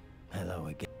 Hello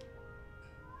again.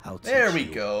 There we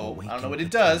go. I don't know what it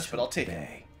does, but I'll take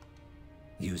it.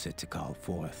 Use it to call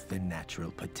forth the natural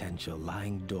potential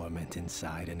lying dormant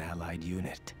inside an allied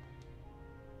unit.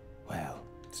 Well,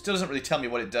 still doesn't really tell me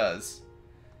what it does.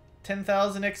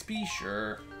 10,000 XP?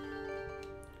 Sure.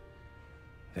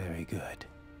 Very good.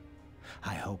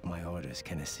 I hope my orders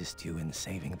can assist you in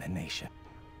saving the nation.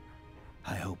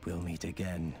 I hope we'll meet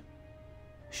again.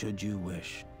 Should you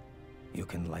wish, you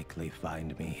can likely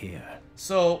find me here.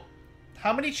 So,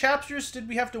 how many chapters did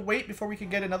we have to wait before we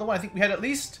could get another one? I think we had at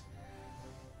least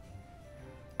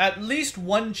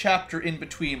one chapter in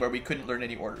between where we couldn't learn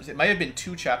any orders. It might have been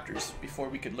 2 chapters before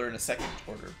we could learn a second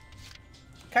order.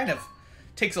 Kind of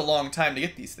takes a long time to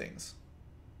get these things.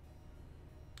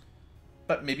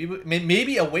 But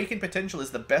maybe Awakened Potential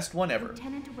is the best one ever.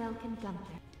 Lieutenant Welkin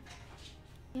Gunther.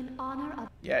 In honor of...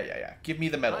 Yeah. Give me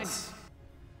the medals.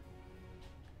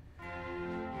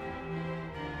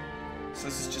 So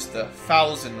this is just the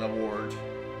Fausen Award.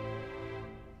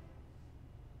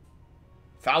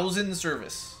 Fausen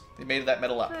Service. They made that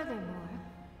medal up. Furthermore,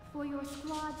 for your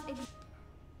squad's...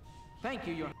 Thank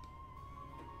you, Your...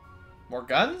 More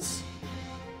guns?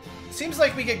 Seems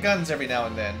like we get guns every now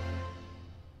and then.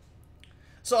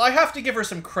 So I have to give her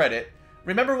some credit.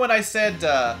 Remember when I said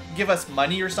give us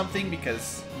money or something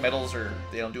because metals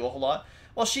they don't do a whole lot?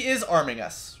 Well, she is arming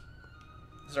us.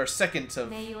 This is our second of...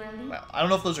 Well, I don't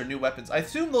know if those are new weapons. I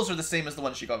assume those are the same as the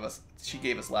ones she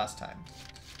gave us last time.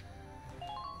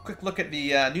 Quick look at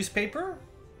the newspaper.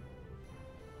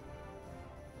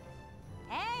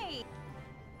 Hey!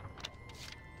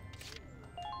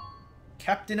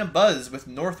 Captain Abuzz with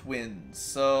North Winds.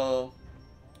 So...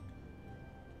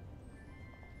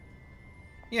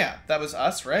 yeah, that was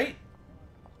us, right?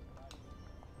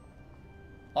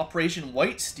 Operation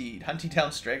White Steed, hunting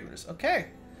down stragglers. Okay.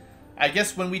 I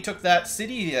guess when we took that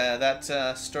city, that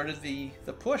started the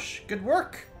push. Good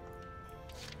work.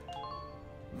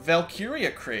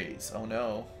 Valkyria craze. Oh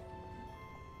no.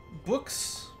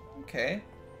 Books. Okay.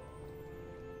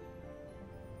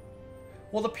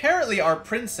 Well, apparently our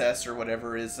princess or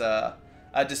whatever is a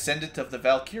descendant of the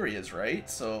Valkyrias, right?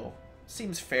 So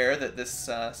seems fair that this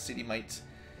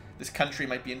this country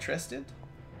might be interested.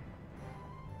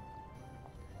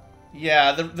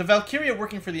 Yeah, the Valkyria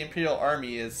working for the Imperial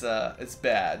Army is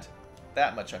bad.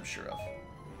 That much I'm sure of.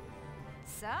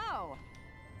 So,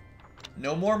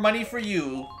 no more money for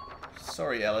you.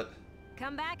 Sorry, Elliot.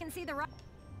 come back and see the...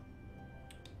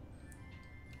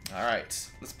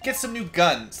 Alright, let's get some new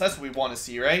guns. That's what we want to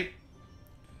see, right?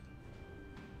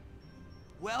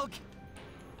 Well...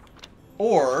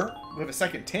 or, we have a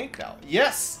second tank now.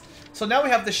 Yes! So now we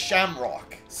have the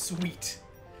Shamrock. Sweet.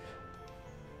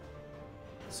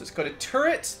 So it's got a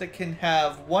turret that can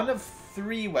have one of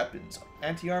 3 weapons.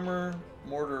 Anti-armor,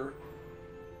 mortar,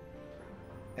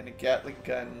 and a Gatling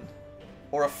gun.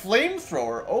 Or a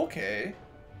flamethrower. Okay.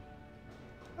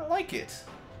 I like it.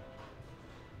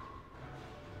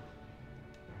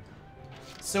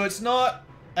 So it's not...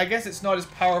 I guess it's not as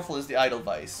powerful as the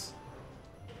Edelweiss.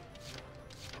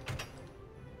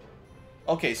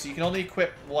 Okay, so you can only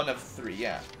equip one of 3,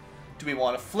 yeah. Do we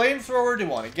want a flamethrower? Do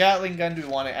we want a Gatling gun? Do we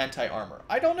want an anti-armor?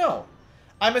 I don't know.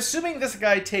 I'm assuming this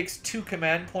guy takes 2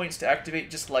 command points to activate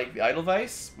just like the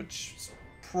Edelweiss, which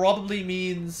probably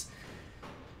means...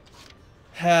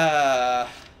 well,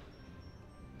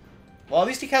 at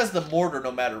least he has the mortar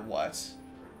no matter what.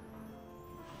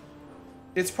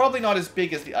 It's probably not as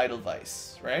big as the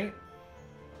Edelweiss, right?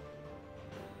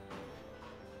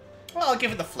 Well, I'll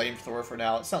give it the flamethrower for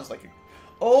now. It sounds like a...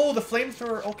 oh, the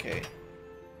flamethrower, okay.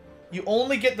 You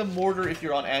only get the mortar if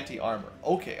you're on anti-armor.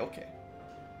 Okay, okay.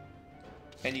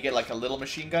 And you get like a little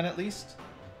machine gun at least?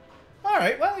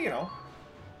 Alright, well, you know.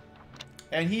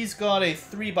 And he's got a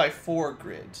 3x4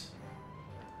 grid.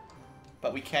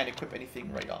 But we can't equip anything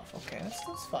right off. Okay,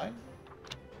 that's fine.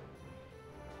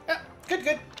 Yeah, good,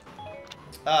 good.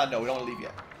 No, we don't want to leave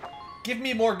yet. Give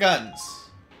me more guns.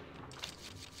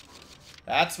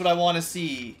 That's what I want to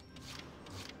see.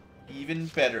 Even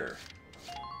better.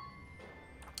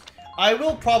 I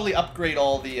will probably upgrade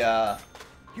all the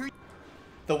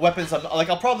weapons.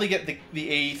 I'll probably get the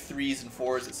A3s and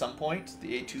 4s at some point.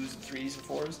 The A2s and 3s and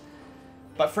 4s.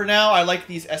 But for now, I like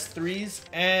these S3s.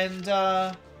 And,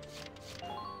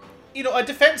 you know, a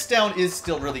defense down is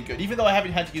still really good. Even though I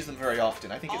haven't had to use them very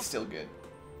often. I think it's still good.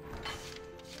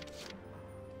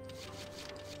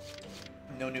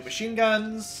 No new machine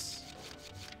guns.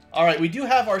 Alright, we do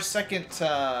have our second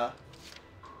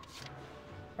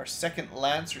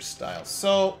Lancer style.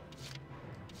 So,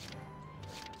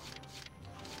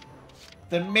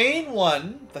 the main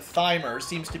one, the Thymer,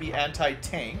 seems to be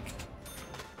anti-tank.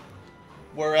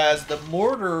 Whereas the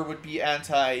Mortar would be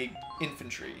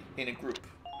anti-infantry in a group.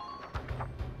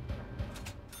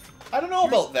 I don't know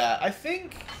about that. I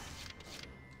think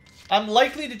I'm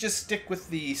likely to just stick with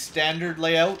the standard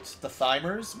layout, the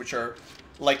Thymers, which are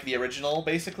like the original,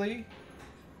 basically.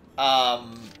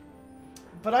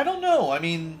 But I don't know. I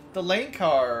mean, the lane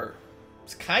car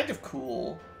is kind of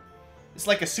cool. It's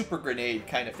like a super grenade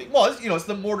kind of thing. Well, you know, it's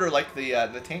the mortar like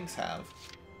the tanks have.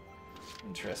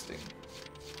 Interesting.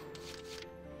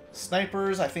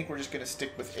 Snipers, I think we're just going to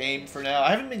stick with aim for now.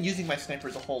 I haven't been using my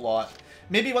snipers a whole lot.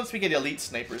 Maybe once we get elite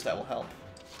snipers, that will help.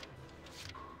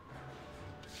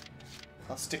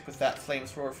 I'll stick with that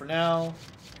flamethrower for now.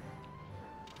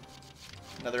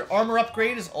 Another armor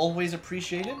upgrade is always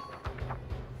appreciated.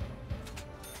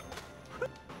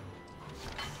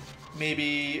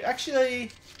 Maybe...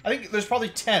 actually, I think there's probably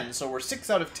 10, so we're 6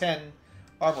 out of 10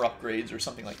 armor upgrades or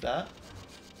something like that.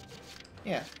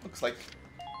 Yeah, looks like...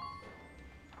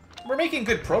 we're making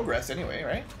good progress anyway,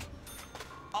 right?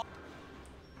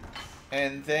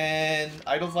 And then...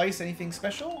 Edelweiss, anything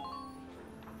special?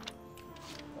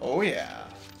 Oh yeah.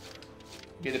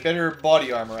 Get a better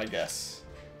body armor, I guess.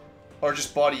 Or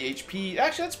just body HP.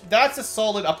 Actually, that's a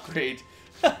solid upgrade.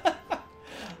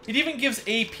 It even gives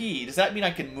AP. Does that mean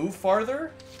I can move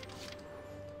farther?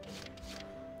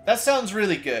 That sounds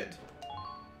really good.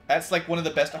 That's like one of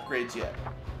the best upgrades yet.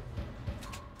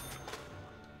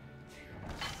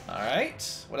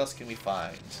 Alright. What else can we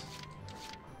find?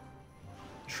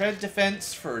 Tread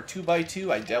defense for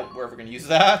 2x2. I doubt we're ever going to use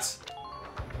that.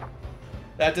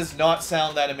 That does not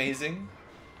sound that amazing.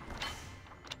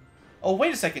 Oh,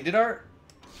 wait a second. Did our...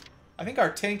 I think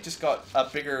our tank just got a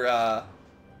bigger,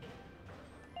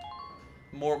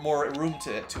 more room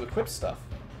to equip stuff.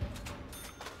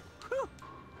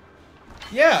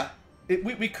 Yeah.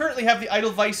 We currently have the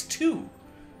Edelweiss 2.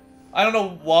 I don't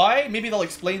know why. Maybe they'll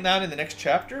explain that in the next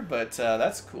chapter, but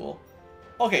that's cool.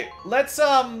 Okay, let's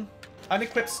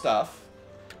unequip stuff.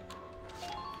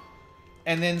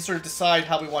 And then sort of decide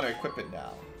how we want to equip it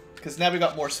now. Because now we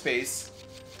got more space.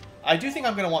 I do think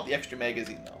I'm going to want the extra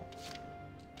magazine, though.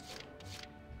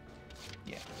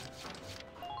 Yeah.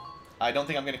 I don't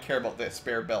think I'm going to care about the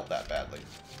spare belt that badly.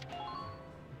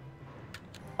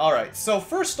 Alright, so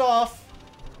first off,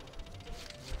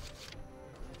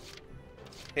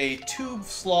 a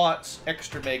 2-slot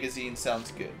extra magazine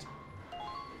sounds good.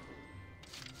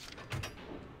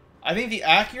 I think the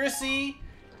accuracy,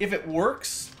 if it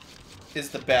works, is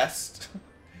the best.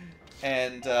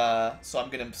 And so I'm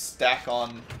going to stack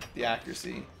on the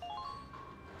accuracy.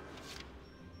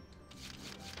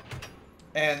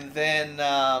 And then,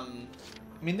 I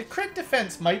mean, the crit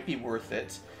defense might be worth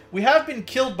it. We have been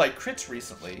killed by crits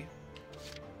recently.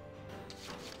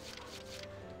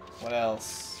 What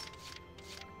else?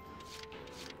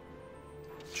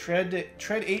 Tread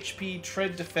HP,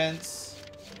 tread defense.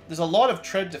 There's a lot of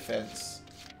tread defense.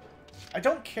 I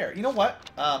don't care. You know what?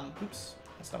 Oops.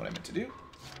 That's not what I meant to do.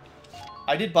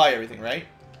 I did buy everything, right?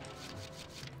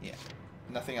 Yeah.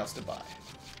 Nothing else to buy.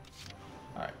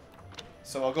 Alright.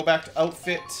 So I'll go back to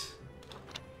outfit.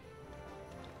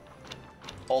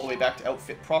 All the way back to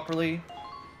outfit properly.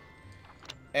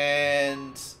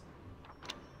 And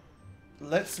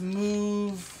let's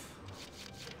move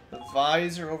the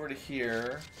visor over to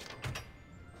here.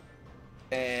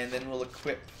 And then we'll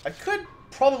equip... I could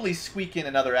probably squeak in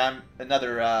another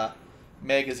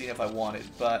magazine if I wanted,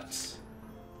 but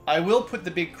I will put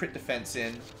the big crit defense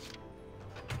in.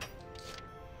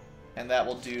 And that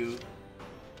will do...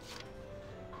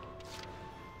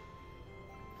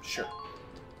 Sure.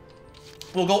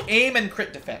 We'll go aim and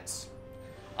crit defense.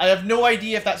 I have no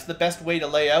idea if that's the best way to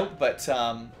lay out, but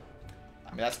I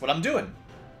mean, that's what I'm doing.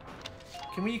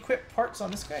 Can we equip parts on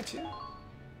this guy too?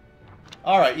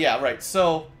 Alright, yeah, right.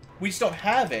 So, we just don't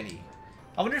have any.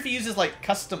 I wonder if he uses, like,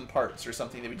 custom parts or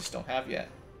something that we just don't have yet.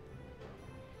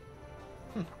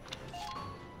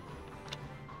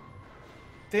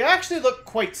 They actually look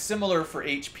quite similar for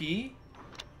HP.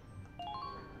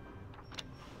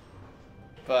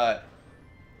 But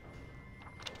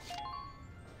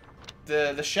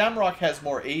the Shamrock has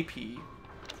more AP.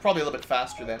 Probably a little bit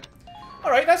faster then.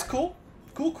 Alright, that's cool.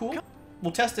 Cool, cool.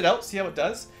 We'll test it out, see how it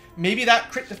does. Maybe that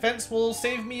crit defense will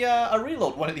save me a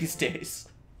reload one of these days.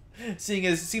 Seeing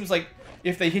as it seems like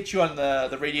if they hit you on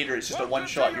the radiator, it's just a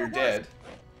one-shot, you're dead.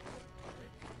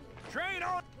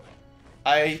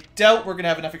 I doubt we're going to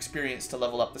have enough experience to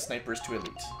level up the snipers to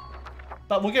elite.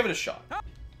 But we'll give it a shot.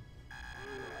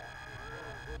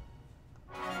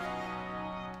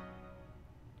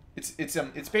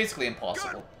 It's basically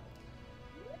impossible.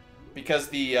 Because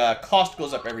the cost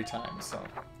goes up every time, so...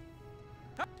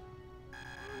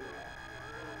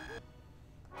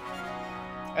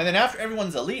 And then after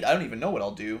everyone's elite, I don't even know what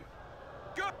I'll do.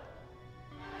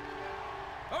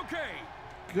 Okay.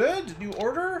 Good. New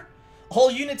order. All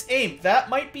units aimed. That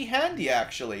might be handy,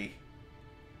 actually.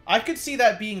 I could see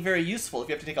that being very useful if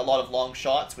you have to take a lot of long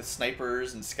shots with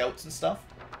snipers and scouts and stuff.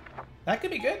 That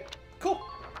could be good. Cool.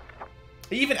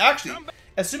 Even actually,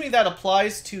 assuming that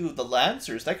applies to the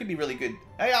Lancers, that could be really good.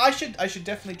 I should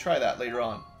definitely try that later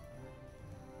on.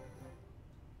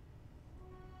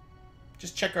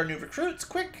 Just check our new recruits,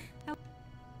 quick. I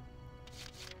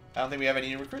don't think we have any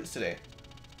new recruits today.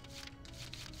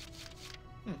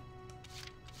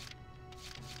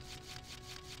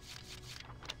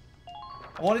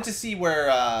 I wanted to see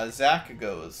where Zach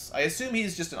goes. I assume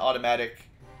he's just an automatic,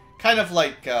 kind of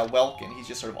like Welkin. He's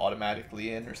just sort of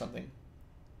automatically in or something.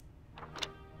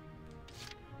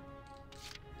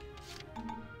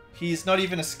 He's not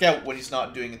even a scout when he's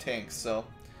not doing a tank, so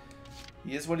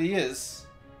he is what he is.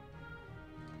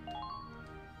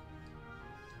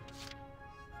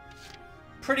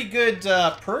 Pretty good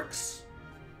perks.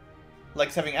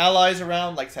 Likes having allies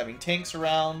around, likes having tanks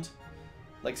around,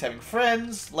 likes having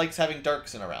friends, likes having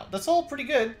Darkson around. That's all pretty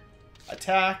good.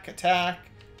 Attack, attack,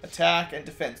 attack, and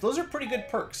defense. Those are pretty good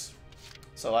perks.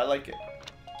 So I like it.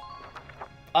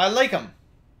 I like him.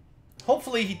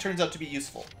 Hopefully he turns out to be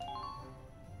useful.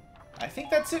 I think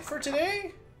that's it for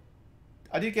today.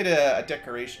 I did get a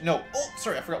decoration. No. Oh,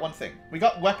 sorry. I forgot one thing. We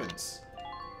got weapons.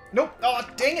 Nope. Oh,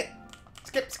 dang it.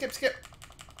 Skip, skip, skip.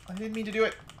 I didn't mean to do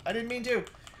it. I didn't mean to.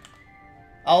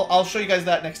 I'll show you guys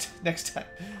that next time.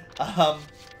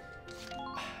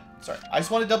 Sorry. I just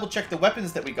want to double check the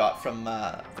weapons that we got from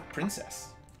the princess.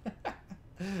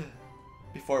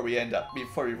 before we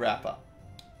wrap up.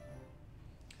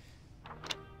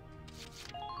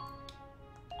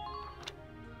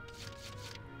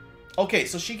 Okay,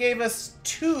 so she gave us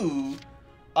 2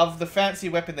 of the fancy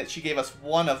weapon that she gave us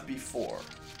 1 of before.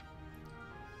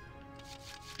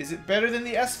 Is it better than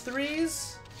the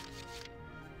S3s?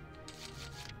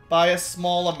 By a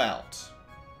small amount.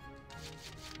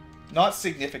 Not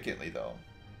significantly, though.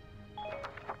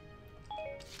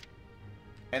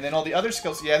 And then all the other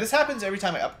skills. Yeah, this happens every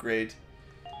time I upgrade.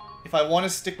 If I want to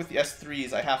stick with the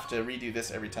S3s, I have to redo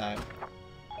this every time.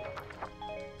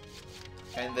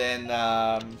 And then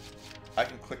I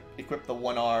can equip the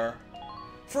 1R.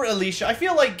 For Alicia, I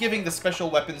feel like giving the special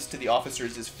weapons to the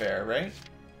officers is fair, right?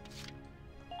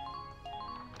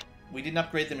 We didn't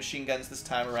upgrade the machine guns this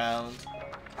time around.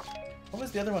 What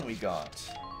was the other one we got?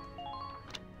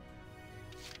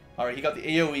 Alright, he got the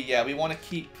AoE. Yeah, we want to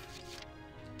keep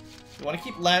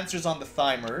Lancers on the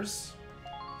Thymers.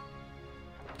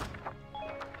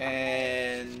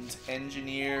 And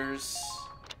Engineers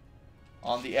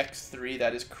on the X3,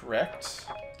 that is correct.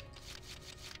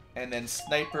 And then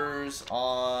Snipers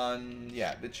on,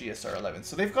 yeah, the GSR-11.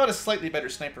 So they've got a slightly better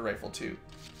sniper rifle too.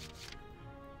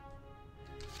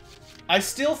 I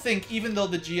still think, even though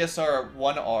the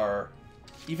GSR-1R,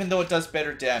 even though it does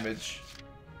better damage,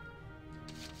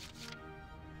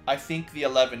 I think the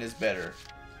 11 is better.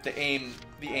 The aim,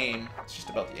 it's just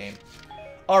about the aim.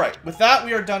 Alright, with that,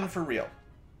 we are done for real.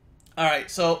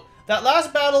 Alright, so that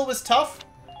last battle was tough.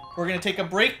 We're going to take a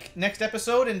break next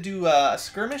episode and do a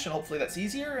skirmish, and hopefully that's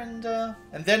easier, and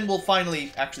then we'll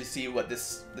finally actually see what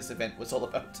this event was all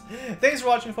about. Thanks for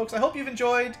watching, folks. I hope you've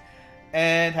enjoyed,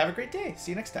 and have a great day.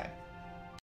 See you next time.